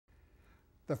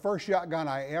The first shotgun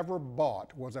I ever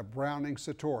bought was a Browning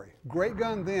Citori. Great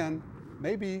gun then,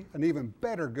 maybe an even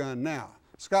better gun now.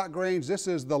 Scott Grange, this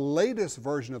is the latest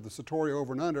version of the Citori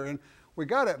over and under, and we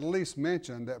got to at least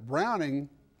mention that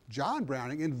John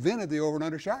Browning invented the over and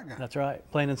under shotgun. That's right,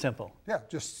 plain and simple. Yeah,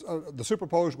 just the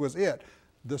superposed was it.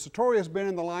 The Citori has been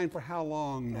in the line for how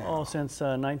long now? Oh, since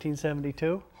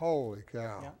 1972. Holy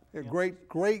cow. Yeah.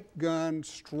 Great gun,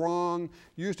 strong,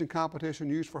 used in competition,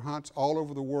 used for hunts all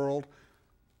over the world.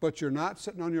 But you're not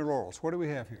sitting on your laurels. What do we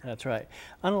have here? That's right.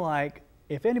 Unlike,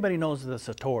 if anybody knows the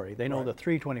Citori, they know Right. the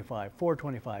 325,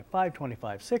 425,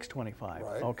 525, 625,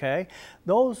 Right. okay?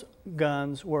 Those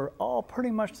guns were all pretty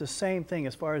much the same thing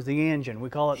as far as the engine. We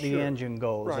call it the Sure. engine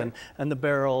goes. Right. And the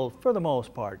barrel, for the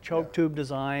most part, choke Yeah. tube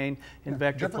design,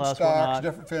 Invector Different Plus, stocks, whatnot.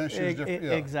 different finishes, different,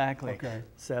 yeah. Exactly. Okay.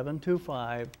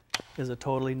 725 is a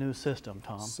totally new system,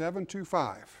 Tom.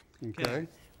 725, okay.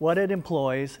 What it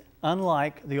employs,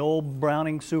 unlike the old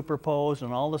Browning Superposed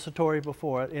and all the Citori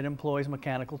before it, it employs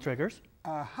mechanical triggers.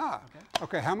 Aha.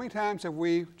 Okay, how many times have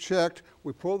we checked,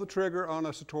 we pull the trigger on a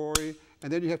Citori,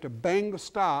 and then you have to bang the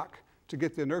stock to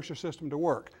get the inertia system to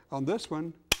work. On this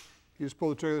one, you just pull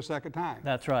the trigger the second time.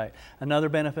 That's right. Another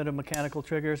benefit of mechanical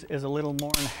triggers is a little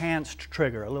more enhanced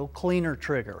trigger, a little cleaner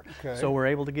trigger. Okay. So we're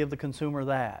able to give the consumer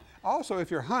that. Also, if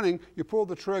you're hunting, you pull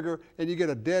the trigger and you get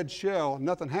a dead shell,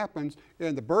 nothing happens,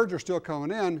 and the birds are still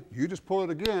coming in, you just pull it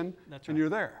again, and you're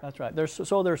there. That's right. There's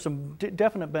some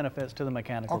definite benefits to the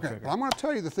mechanical Okay, trigger. well, I'm going to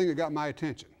tell you the thing that got my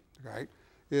attention, right,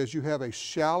 is you have a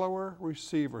shallower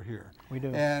receiver here. We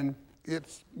do. And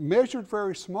it's measured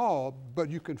very small,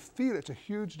 but you can feel it's a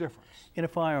huge difference. In a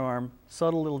firearm,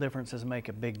 subtle little differences make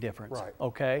a big difference. Right.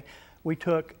 Okay? We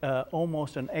took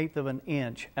almost 1/8 of an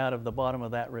inch out of the bottom of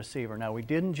that receiver. Now, we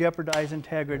didn't jeopardize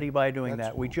integrity by doing That's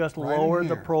that. We just right in lowered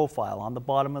the here. profile on the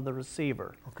bottom of the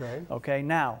receiver. Okay. Okay,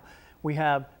 now, we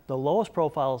have the lowest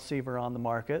profile receiver on the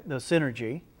market, the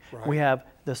Synergy. Right. We have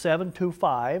the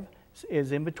 725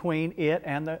 is in between it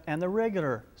and the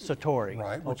regular Citori.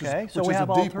 Right, which okay, is, so which we is have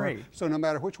a all deeper, three. So no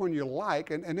matter which one you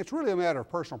like, and it's really a matter of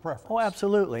personal preference. Oh,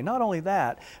 absolutely. Not only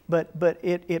that, but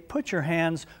it puts your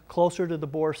hands closer to the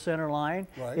bore center line.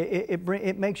 Right.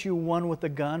 It makes you one with the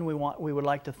gun. We would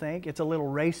like to think it's a little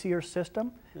racier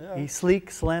system. Yeah. He's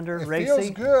sleek, slender, It racy. feels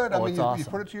good. Oh, I mean, it's you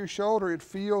awesome. put it to your shoulder, it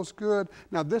feels good.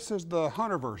 Now, this is the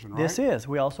hunter version, right? This is.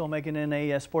 We also make it in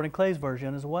a sporting clays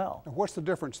version as well. Now, what's the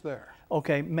difference there?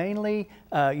 Okay, mainly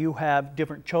you have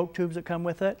different choke tubes that come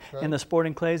with it. Okay. In the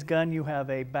sporting clays gun, you have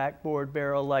a backboard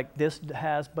barrel like this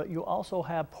has, but you also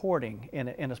have porting in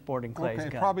a sporting clays Okay,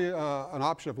 gun. probably an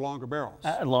option of longer barrels.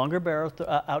 Longer barrels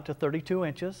out to 32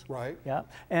 inches. Right. Yeah,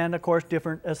 and of course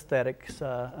different aesthetics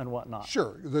and whatnot.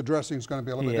 Sure, the dressing is going to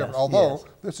be a little bit Yes, different. Although, yes.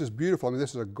 this is beautiful. I mean,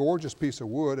 this is a gorgeous piece of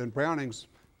wood, and Brownings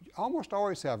almost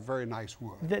always have very nice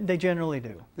wood. They generally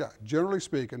do. Yeah, generally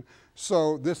speaking.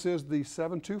 So this is the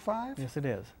 725? Yes, it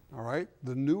is. All right,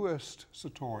 the newest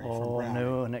Citori from Oh, Browning.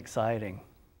 new and exciting.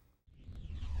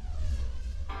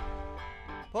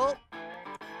 Pull.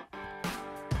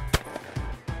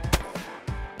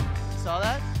 Saw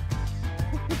that?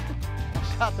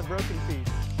 Shot the broken piece.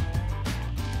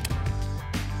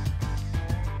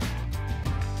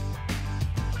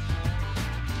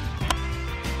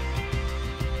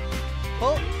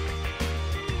 Pull.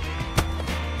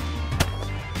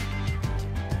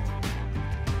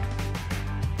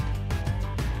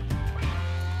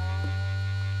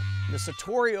 The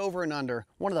Citori over and under,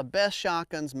 one of the best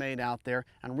shotguns made out there,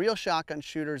 and real shotgun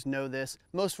shooters know this.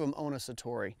 Most of them own a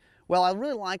Citori. Well, I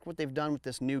really like what they've done with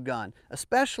this new gun,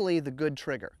 especially the good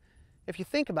trigger. If you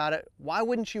think about it, why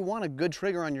wouldn't you want a good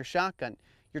trigger on your shotgun?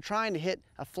 You're trying to hit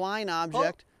a flying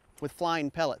object with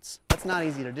flying pellets. That's not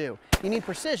easy to do. You need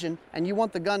precision, and you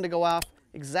want the gun to go off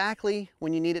exactly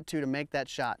when you need it to make that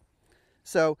shot.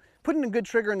 So putting a good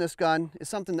trigger in this gun is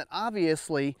something that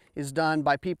obviously is done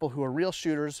by people who are real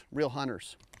shooters, real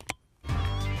hunters.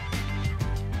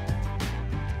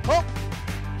 Oh!